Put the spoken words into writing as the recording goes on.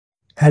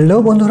Hello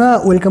বন্ধুরা,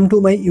 welcome to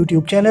my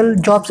YouTube channel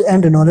jobs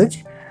and knowledge.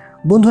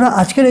 বন্ধুরা,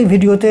 আজকের এই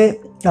ভিডিওতে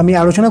আমি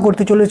আলোচনা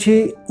করতে চলেছি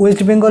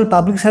ওয়েস্ট বেঙ্গল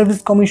পাবলিক সার্ভিস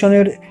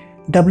কমিশনের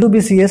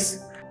WBCS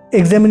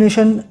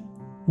এক্সামিনেশন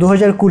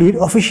 2020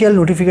 অফিসিয়াল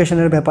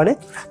নোটিফিকেশনের ব্যাপারে।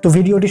 তো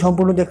ভিডিওটি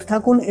সম্পূর্ণ দেখতে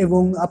থাকুন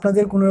এবং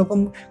আপনাদের কোনো রকম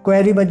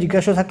কোয়ারি বা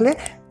জিজ্ঞাসা থাকলে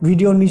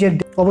ভিডিওর নিচে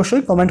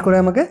অবশ্যই কমেন্ট করে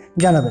আমাকে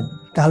জানাবেন।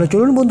 তাহলে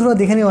চলুন বন্ধুরা,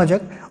 দেখে নেওয়া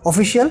যাক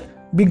অফিসিয়াল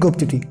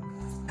বিজ্ঞপ্তিটি।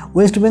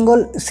 West Bengal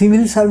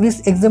civil service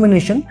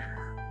examination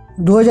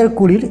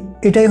 2020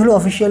 এটাই হলো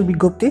অফিসিয়াল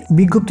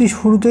বিজ্ঞপ্তি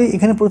শুরুতেই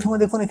এখানে প্রথমে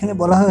দেখুন, এখানে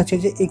বলা হয়েছে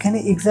যে এখানে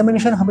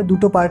এক্সামিনেশন হবে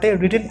দুটো পার্টে,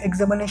 রিটেন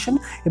এক্সামিনেশন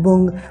এবং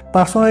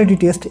পার্সোনালিটি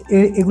টেস্ট।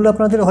 এগুলো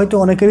আপনাদের হয়তো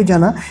অনেকেরই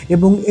জানা।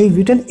 এবং এই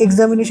রিটেন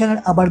এক্সামিনেশনের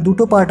আবার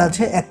দুটো পার্ট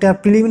আছে, একটা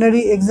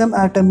প্রিলিমিনারি এক্সাম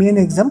আর একটা মেন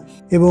এক্সাম।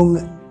 এবং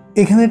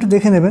এখানে একটু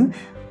দেখে নেবেন,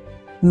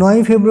 9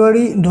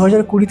 ফেব্রুয়ারি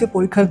 2020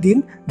 পরীক্ষার দিন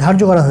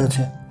ধার্য করা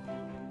হয়েছে।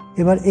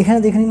 এবার এখানে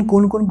দেখে নিন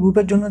কোন কোন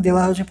গ্রুপের জন্য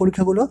দেওয়া হয়েছে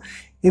পরীক্ষাগুলো,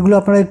 এগুলো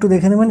আপনারা একটু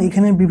দেখে নেবেন।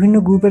 এখানে বিভিন্ন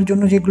গ্রুপের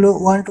জন্য যেগুলো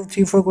 1, 2,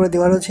 3, 4 করে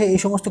দেওয়া রয়েছে, এই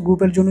সমস্ত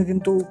গ্রুপের জন্য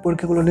কিন্তু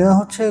পরীক্ষাগুলো নেওয়া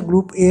হচ্ছে।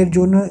 গ্রুপ এর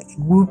জন্য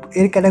গ্রুপ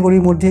এর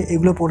ক্যাটাগরির মধ্যে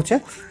এগুলো পড়ছে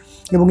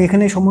এবং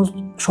এখানে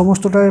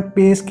সমস্তটার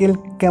পে স্কেল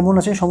কেমন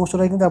আছে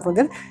সমস্তটাই কিন্তু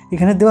আপনাদের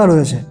এখানে দেওয়া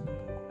রয়েছে।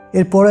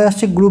 এরপরে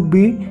আসছে গ্রুপ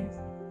বি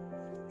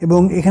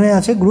এবং এখানে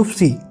আছে গ্রুপ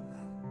সি,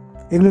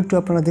 এগুলো একটু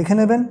আপনারা দেখে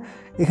নেবেন।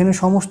 এখানে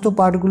সমস্ত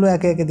পার্টগুলো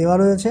একে একে দেওয়া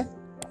রয়েছে।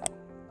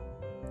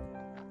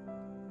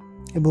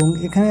 এবং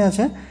এখানে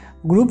আছে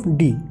গ্রুপ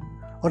ডি,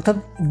 অর্থাৎ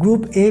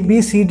group A B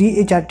C D,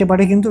 এই চারটে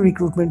পার্টে কিন্তু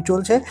রিক্রুটমেন্ট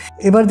চলছে।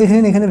 এবার দেখে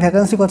নিন, এখানে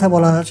ভ্যাকান্সি কথা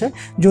বলা আছে।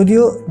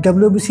 যদিও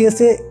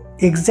WBCS-এ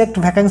এক্স্যাক্ট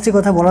ভ্যাকান্সি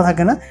কথা বলা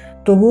থাকে না,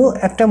 তবুও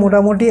একটা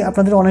মোটামুটি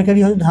আপনাদের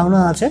অনেকেরই হয়তো ধারণা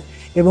আছে।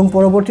 এবং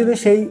পরবর্তীতে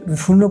সেই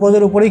শূন্য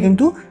পদের উপরেই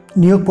কিন্তু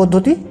নিয়োগ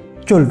পদ্ধতি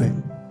চলবে।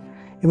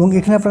 এবং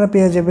এখানে আপনারা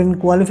পেয়ে যাবেন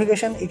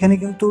কোয়ালিফিকেশান। এখানে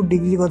কিন্তু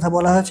ডিগ্রির কথা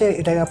বলা হয়েছে,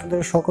 এটা আপনাদের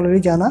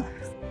সকলেরই জানা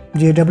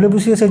যে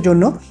WBCS-এর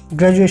জন্য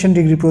গ্র্যাজুয়েশন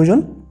ডিগ্রি প্রয়োজন।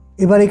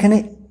 এবার এখানে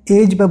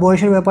এজ বা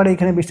বয়সের ব্যাপারে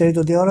এখানে বিস্তারিত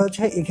দেওয়া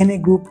রয়েছে। এখানে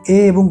গ্রুপ এ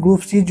এবং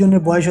গ্রুপ সির জন্য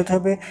বয়স হতে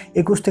হবে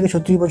 21 থেকে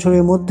 36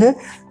 বছরের মধ্যে,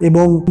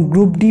 এবং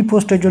গ্রুপ ডি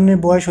পোস্টের জন্য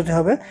বয়স হতে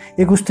হবে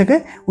 21 থেকে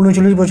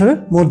 39 বছরের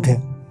মধ্যে।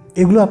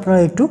 এগুলো আপনারা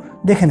একটু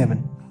দেখে নেবেন।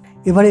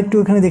 এবার একটু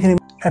এখানে দেখে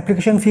নেবেন,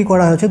 অ্যাপ্লিকেশন ফি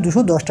করা হয়েছে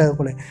 210 টাকা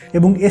করে।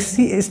 এবং SC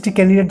ST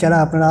ক্যান্ডিডেট যারা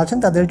আপনারা আছেন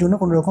তাদের জন্য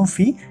কোনো রকম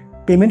ফি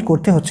পেমেন্ট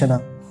করতে হচ্ছে না।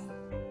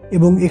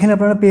 এবং এখানে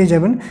আপনারা পেয়ে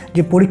যাবেন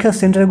যে পরীক্ষার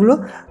সেন্টারগুলো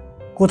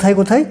কোথায়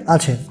কোথায়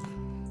আছে।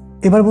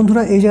 এবার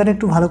বন্ধুরা, এই জায়গাটা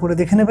একটু ভালো করে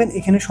দেখে নেবেন।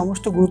 এখানে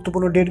সমস্ত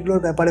গুরুত্বপূর্ণ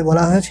ডেটগুলোর ব্যাপারে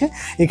বলা হয়েছে।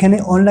 এখানে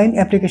অনলাইন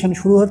অ্যাপ্লিকেশন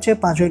শুরু হচ্ছে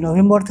 5ই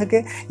নভেম্বর থেকে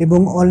এবং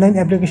অনলাইন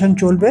অ্যাপ্লিকেশন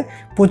চলবে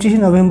 25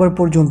 নভেম্বর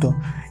পর্যন্ত।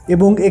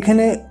 এবং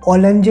এখানে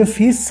অনলাইন যে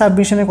ফিস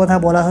সাবমিশনের কথা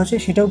বলা হয়েছে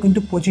সেটাও কিন্তু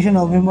 25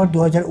 নভেম্বর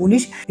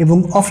 2019, এবং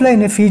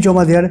অফলাইনে ফি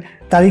জমা দেওয়ার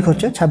তারিখ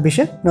হচ্ছে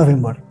 26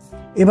 নভেম্বর।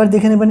 এবার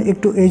দেখে নেবেন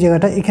একটু এই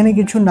জায়গাটা, এখানে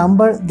কিছু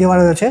নাম্বার দেওয়া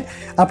রয়েছে।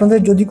 আপনাদের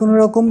যদি কোনো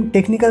রকম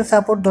টেকনিক্যাল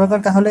সাপোর্ট দরকার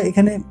তাহলে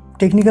এখানে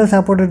টেকনিক্যাল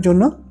সাপোর্টের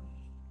জন্য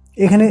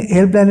এখানে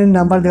হেল্পলাইনের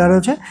নাম্বার দেওয়া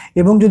রয়েছে।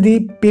 এবং যদি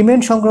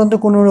পেমেন্ট সংক্রান্ত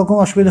কোনো রকম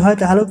অসুবিধা হয়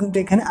তাহলেও কিন্তু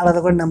এখানে আলাদা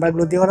করে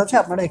নাম্বারগুলো দেওয়া রয়েছে,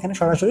 আপনারা এখানে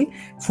সরাসরি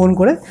ফোন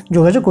করে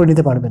যোগাযোগ করে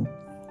নিতে পারবেন।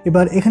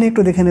 এবার এখানে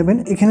একটু দেখে নেবেন,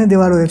 এখানে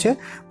দেওয়া রয়েছে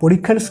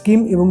পরীক্ষার স্কিম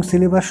এবং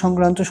সিলেবাস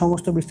সংক্রান্ত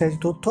সমস্ত বিস্তারিত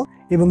তথ্য।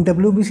 এবং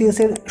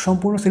WBCS-এর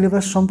সম্পূর্ণ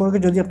সিলেবাস সম্পর্কে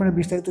যদি আপনারা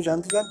বিস্তারিত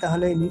জানতে চান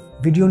তাহলে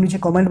ভিডিওর নিচে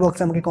কমেন্ট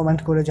বক্সে আমাকে কমেন্ট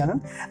করে জানান।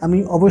 আমি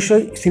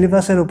অবশ্যই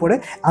সিলেবাসের উপরে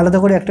আলাদা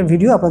করে একটা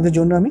ভিডিও আপনাদের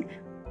জন্য আমি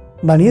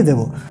বানিয়ে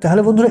দেবো।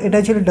 তাহলে বন্ধুরা,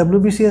 এটাই ছিল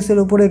WBCS-এর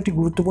উপরে একটি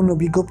গুরুত্বপূর্ণ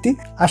বিজ্ঞপ্তি।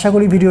 আশা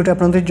করি ভিডিওটা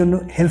আপনাদের জন্য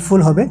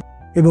হেল্পফুল হবে।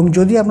 এবং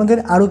যদি আপনাদের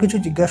আরও কিছু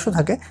জিজ্ঞাসা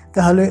থাকে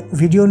তাহলে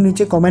ভিডিওর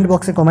নিচে কমেন্ট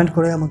বক্সে কমেন্ট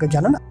করে আমাকে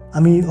জানান,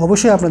 আমি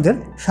অবশ্যই আপনাদের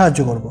সাহায্য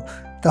করব।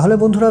 তাহলে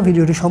বন্ধুরা,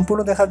 ভিডিওটি সম্পূর্ণ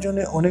দেখার জন্য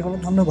অনেক অনেক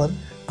ধন্যবাদ।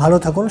 ভালো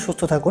থাকুন,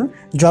 সুস্থ থাকুন,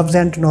 জবস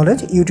অ্যান্ড নলেজ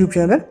ইউটিউব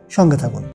চ্যানেলের সঙ্গে থাকুন।